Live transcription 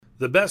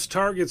The best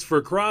targets for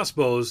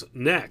crossbows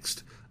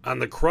next on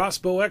the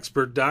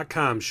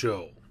crossbowexpert.com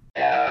show.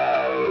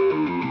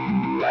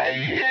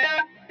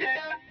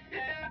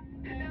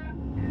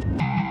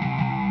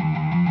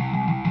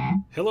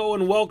 Hello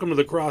and welcome to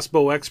the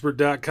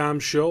crossbowexpert.com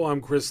show.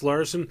 I'm Chris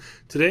Larsen.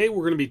 Today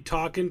we're going to be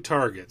talking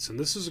targets, and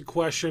this is a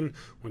question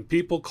when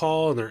people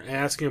call and they're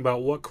asking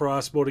about what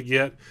crossbow to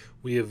get.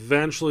 We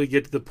eventually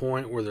get to the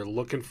point where they're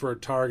looking for a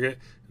target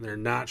and they're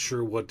not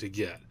sure what to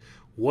get.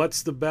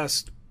 What's the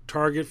best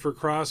target for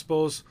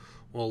crossbows?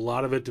 Well, a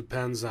lot of it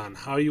depends on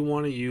how you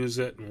want to use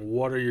it and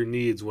what are your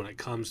needs when it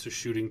comes to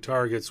shooting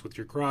targets with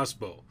your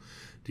crossbow.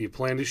 Do you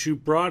plan to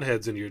shoot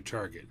broadheads into your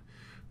target?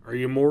 Are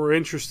you more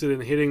interested in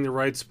hitting the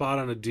right spot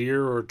on a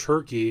deer or a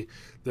turkey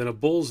than a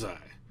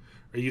bullseye?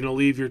 Are you going to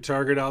leave your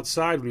target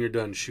outside when you're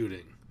done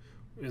shooting?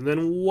 And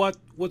then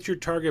what's your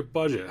target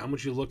budget? How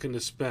much are you looking to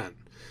spend?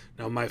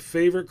 Now, my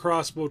favorite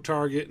crossbow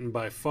target, and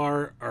by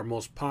far our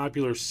most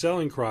popular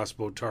selling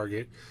crossbow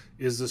target,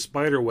 is the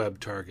spiderweb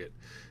target.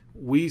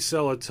 We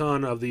sell a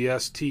ton of the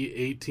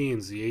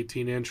ST18s, the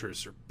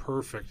 18-inchers. They're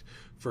perfect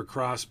for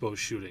crossbow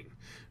shooting.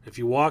 If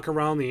you walk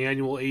around the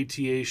annual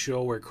ATA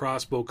show where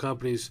crossbow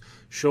companies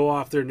show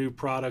off their new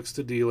products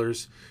to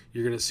dealers,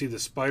 you're going to see the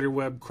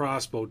spiderweb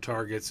crossbow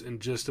targets in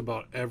just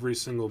about every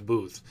single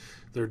booth.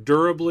 They're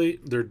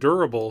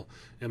durable,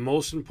 and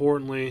most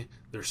importantly,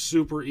 they're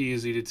super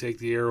easy to take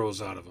the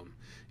arrows out of them.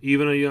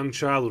 Even a young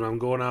child, when I'm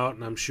going out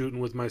and I'm shooting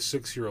with my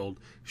 6-year-old,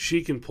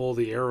 she can pull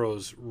the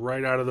arrows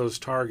right out of those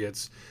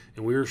targets.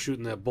 And we were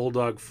shooting that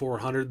Bulldog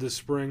 400 this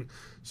spring,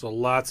 so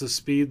lots of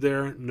speed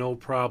there, no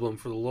problem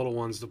for the little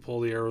ones to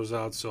pull the arrows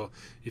out. So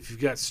if you've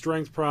got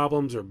strength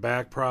problems or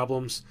back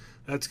problems,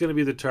 that's going to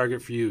be the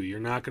target for you. You're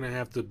not going to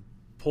have to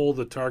pull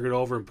the target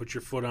over and put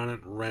your foot on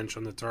it and wrench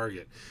on the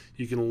target.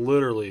 You can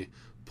literally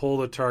pull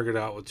the target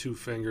out with 2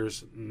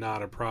 fingers,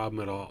 not a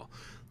problem at all.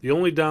 The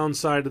only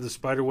downside to the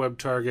spiderweb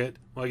target,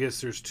 well, I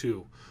guess there's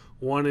 2.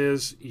 One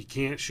is you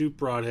can't shoot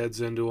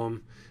broadheads into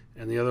them,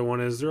 and the other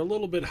one is they're a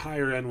little bit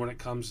higher end when it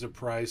comes to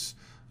price.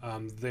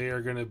 They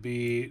are going to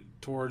be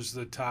towards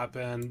the top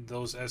end.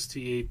 Those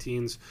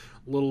ST18s,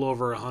 a little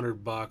over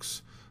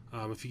 $100.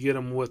 If you get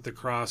them with the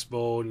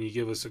crossbow and you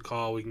give us a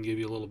call, we can give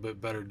you a little bit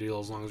better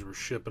deal as long as we're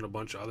shipping a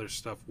bunch of other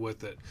stuff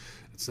with it.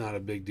 It's not a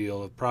big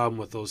deal. The problem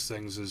with those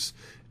things is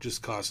it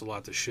just costs a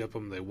lot to ship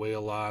them. They weigh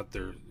a lot.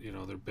 They're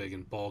big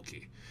and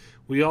bulky.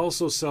 We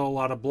also sell a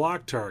lot of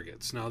block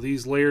targets. Now,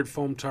 these layered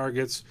foam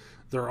targets,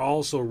 they're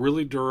also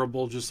really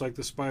durable, just like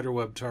the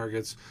spiderweb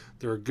targets.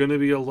 They're going to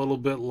be a little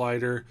bit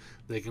lighter.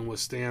 They can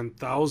withstand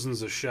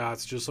thousands of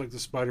shots, just like the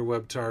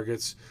spiderweb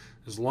targets.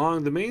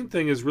 The main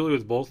thing is really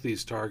with both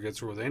these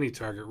targets, or with any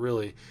target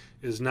really,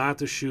 is not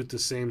to shoot the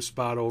same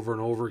spot over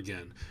and over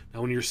again.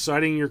 Now, when you're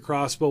sighting your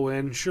crossbow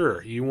in,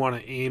 sure, you want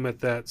to aim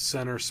at that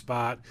center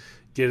spot,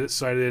 get it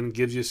sighted in,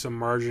 gives you some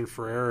margin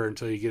for error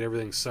until you get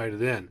everything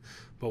sighted in.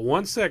 But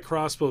once that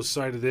crossbow's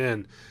sighted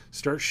in,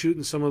 start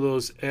shooting some of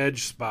those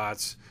edge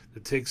spots to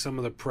take some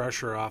of the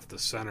pressure off the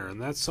center,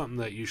 and that's something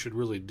that you should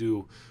really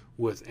do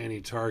with any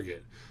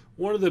target.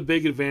 One of the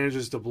big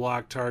advantages to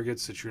block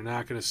targets that you're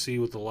not going to see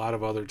with a lot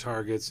of other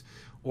targets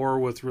or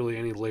with really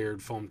any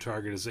layered foam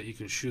target is that you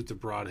can shoot the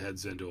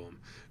broadheads into them.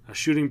 Now,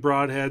 shooting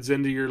broadheads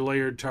into your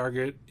layered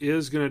target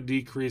is going to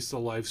decrease the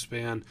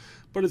lifespan,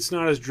 but it's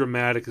not as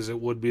dramatic as it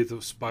would be with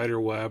a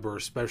spider web or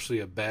especially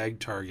a bag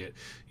target.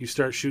 You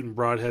start shooting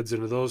broadheads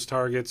into those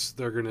targets,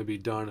 they're going to be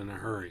done in a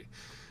hurry.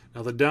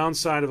 Now, the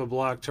downside of a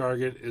block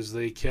target is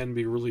they can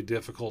be really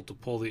difficult to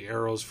pull the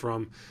arrows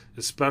from,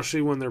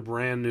 especially when they're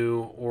brand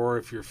new or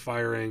if you're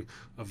firing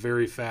a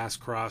very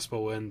fast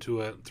crossbow into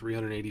it,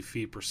 380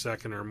 feet per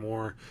second or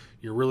more.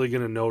 You're really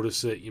going to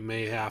notice it. You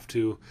may have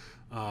to,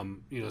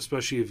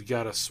 especially if you've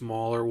got a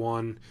smaller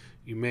one,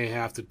 you may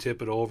have to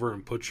tip it over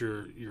and put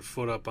your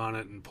foot up on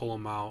it and pull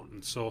them out.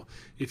 And so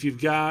if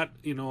you've got,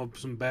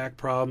 some back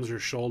problems or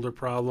shoulder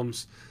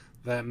problems,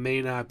 that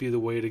may not be the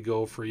way to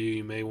go for you.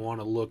 You may want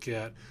to look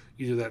at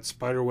either that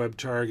spiderweb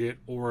target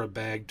or a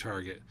bag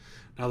target.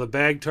 Now, the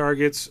bag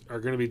targets are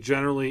going to be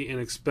generally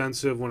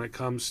inexpensive when it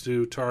comes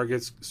to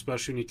targets,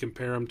 especially when you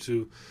compare them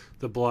to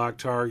the block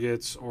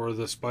targets or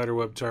the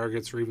spiderweb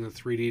targets or even the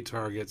 3D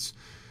targets.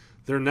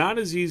 They're not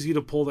as easy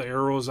to pull the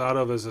arrows out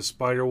of as a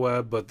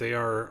spiderweb, but they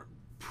are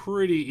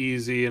pretty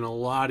easy and a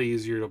lot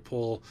easier to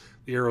pull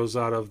the arrows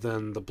out of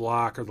than the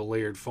block or the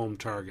layered foam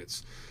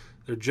targets.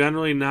 They're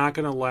generally not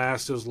going to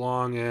last as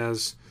long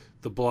as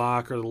the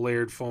block or the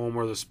layered foam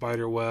or the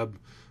spider web,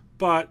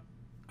 but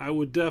I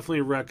would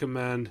definitely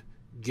recommend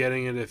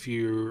getting it if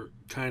you're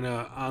kind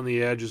of on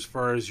the edge as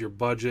far as your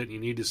budget. You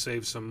need to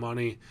save some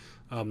money.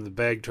 The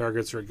bag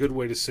targets are a good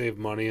way to save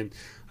money, and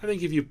I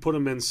think if you put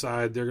them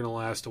inside, they're going to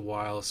last a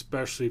while,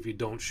 especially if you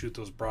don't shoot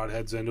those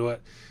broadheads into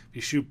it. If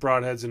you shoot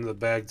broadheads into the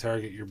bag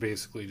target, you're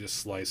basically just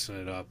slicing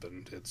it up,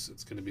 and it's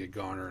going to be a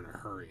goner in a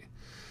hurry.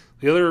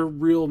 The other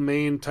real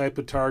main type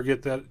of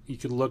target that you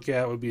could look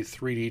at would be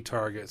 3D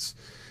targets.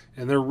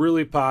 And they're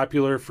really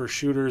popular for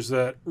shooters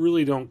that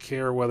really don't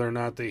care whether or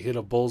not they hit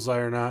a bullseye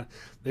or not.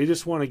 They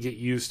just want to get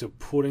used to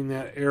putting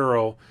that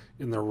arrow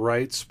in the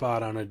right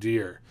spot on a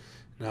deer.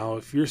 Now,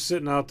 if you're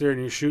sitting out there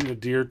and you're shooting a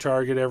deer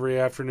target every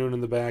afternoon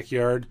in the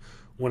backyard,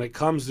 when it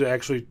comes to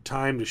actually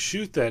time to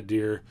shoot that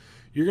deer,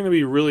 you're going to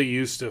be really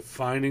used to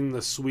finding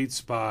the sweet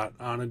spot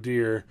on a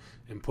deer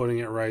and putting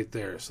it right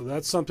there. So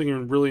that's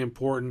something really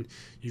important.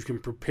 You can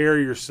prepare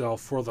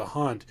yourself for the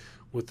hunt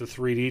with the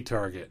 3D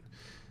target.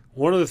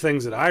 One of the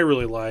things that I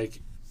really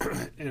like,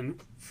 and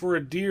for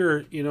a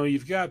deer,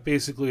 you've got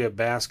basically a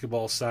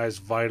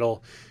basketball-sized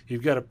vital.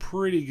 You've got a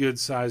pretty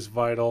good-sized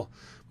vital.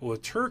 But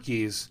with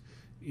turkeys,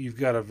 you've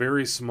got a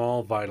very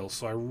small vital.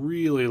 So I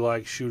really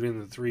like shooting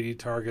the 3D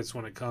targets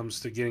when it comes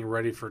to getting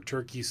ready for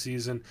turkey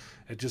season.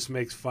 It just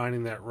makes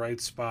finding that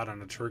right spot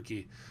on a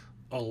turkey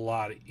a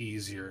lot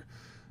easier.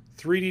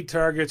 3D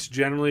targets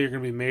generally are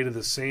going to be made of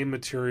the same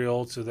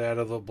material to that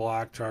of the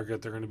block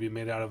target. They're going to be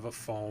made out of a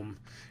foam.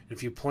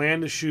 If you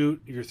plan to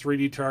shoot your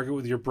 3D target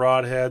with your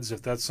broadheads,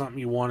 if that's something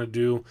you want to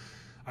do,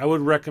 I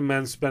would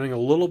recommend spending a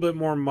little bit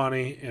more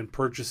money and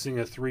purchasing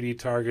a 3D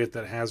target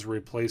that has a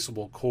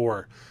replaceable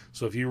core.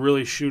 So if you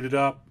really shoot it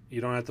up,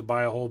 you don't have to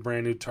buy a whole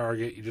brand new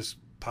target. You just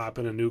pop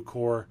in a new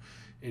core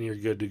and you're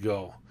good to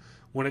go.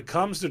 When it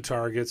comes to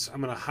targets,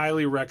 I'm going to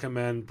highly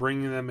recommend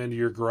bringing them into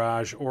your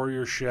garage or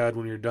your shed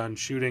when you're done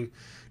shooting.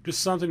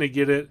 Just something to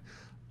get it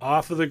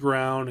off of the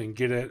ground and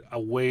get it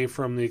away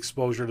from the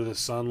exposure to the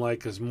sunlight,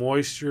 because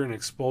moisture and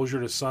exposure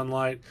to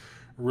sunlight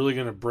are really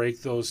going to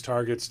break those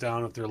targets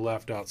down if they're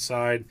left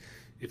outside.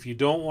 If you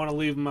don't want to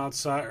leave them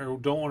outside or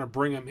don't want to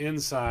bring them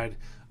inside,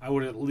 I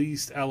would at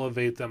least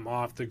elevate them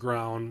off the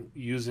ground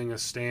using a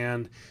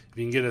stand. If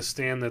you can get a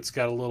stand that's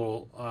got a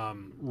little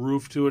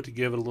roof to it to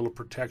give it a little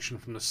protection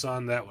from the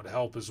sun, that would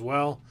help as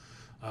well.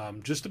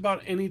 Just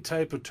about any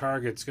type of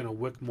target is going to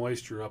wick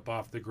moisture up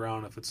off the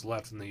ground if it's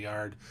left in the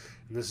yard,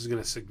 and this is going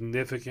to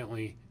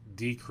significantly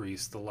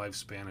decrease the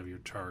lifespan of your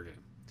target.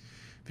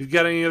 If you've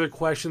got any other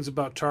questions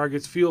about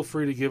targets, feel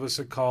free to give us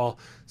a call,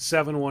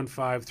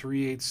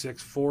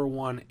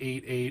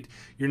 715-386-4188.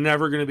 You're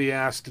never going to be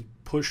asked to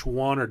push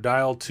 1 or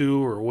dial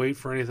 2 or wait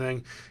for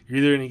anything. You're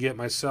either going to get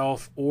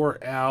myself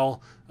or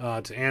Al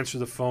to answer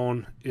the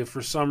phone. If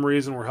for some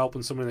reason we're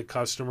helping somebody, the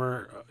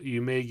customer,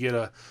 you may get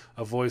a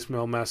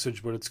voicemail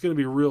message, but it's going to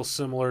be real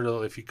similar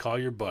to if you call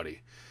your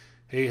buddy.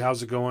 Hey,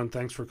 how's it going?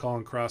 Thanks for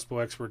calling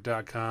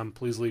crossbowexpert.com.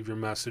 Please leave your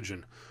message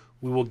and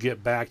we will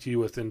get back to you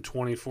within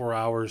 24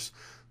 hours.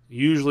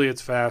 Usually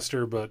it's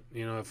faster, but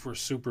if we're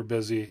super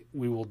busy,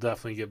 we will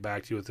definitely get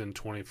back to you within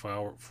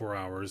 24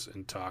 hours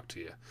and talk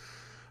to you.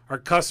 Our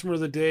customer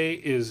of the day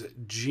is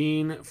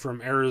Gene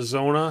from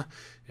Arizona,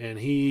 and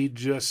he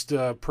just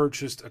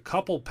purchased a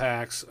couple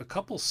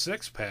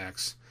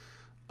 6-packs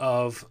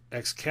of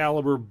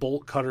Excalibur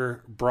bolt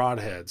cutter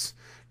broadheads.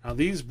 Now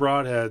these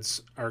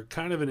broadheads are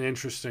kind of an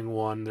interesting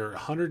one. They're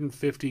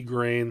 150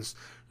 grains.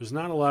 There's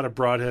not a lot of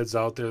broadheads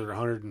out there that are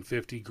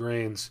 150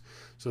 grains,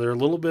 so they're a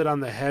little bit on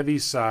the heavy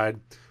side.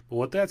 But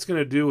what that's going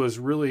to do is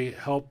really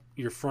help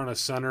your front of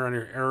center on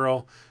your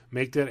arrow,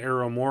 make that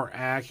arrow more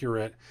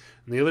accurate.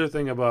 And the other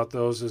thing about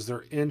those is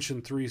their 1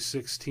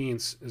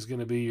 3/16 is going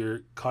to be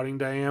your cutting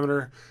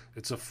diameter.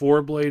 It's a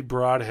 4-blade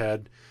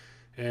broadhead,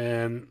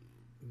 and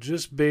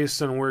just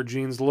based on where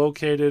Gene's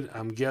located,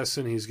 I'm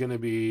guessing he's going to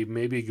be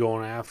maybe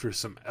going after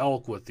some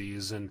elk with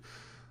these. And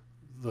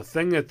the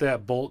thing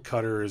that bolt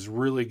cutter is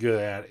really good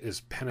at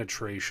is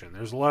penetration.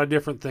 There's a lot of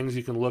different things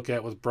you can look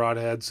at with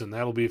broadheads, and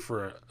that'll be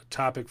for a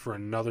topic for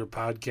another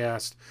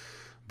podcast.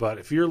 But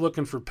if you're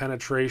looking for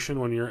penetration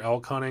when you're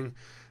elk hunting,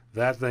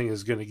 that thing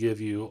is going to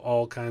give you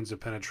all kinds of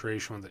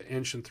penetration with the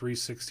 1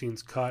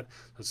 3/16 cut.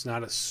 It's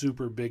not a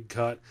super big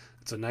cut.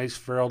 It's a nice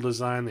ferrule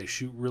design. They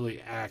shoot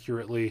really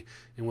accurately.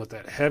 And with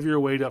that heavier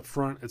weight up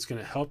front, it's going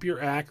to help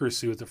your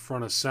accuracy with the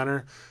front of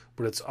center,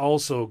 but it's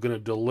also going to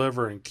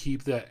deliver and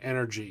keep that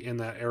energy in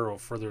that arrow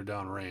further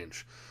down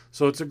range.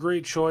 So it's a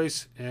great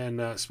choice, and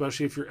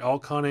especially if you're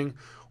elk hunting,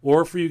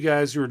 or for you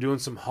guys who are doing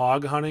some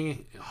hog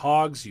hunting.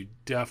 Hogs, you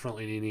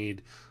definitely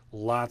need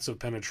lots of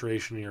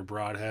penetration in your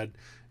broadhead,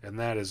 and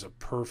that is a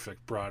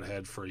perfect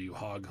broadhead for you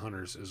hog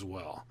hunters as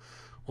well.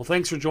 Well,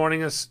 thanks for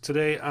joining us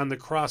today on the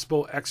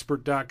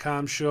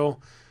crossbowexpert.com show.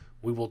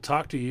 We will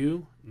talk to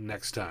you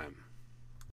next time.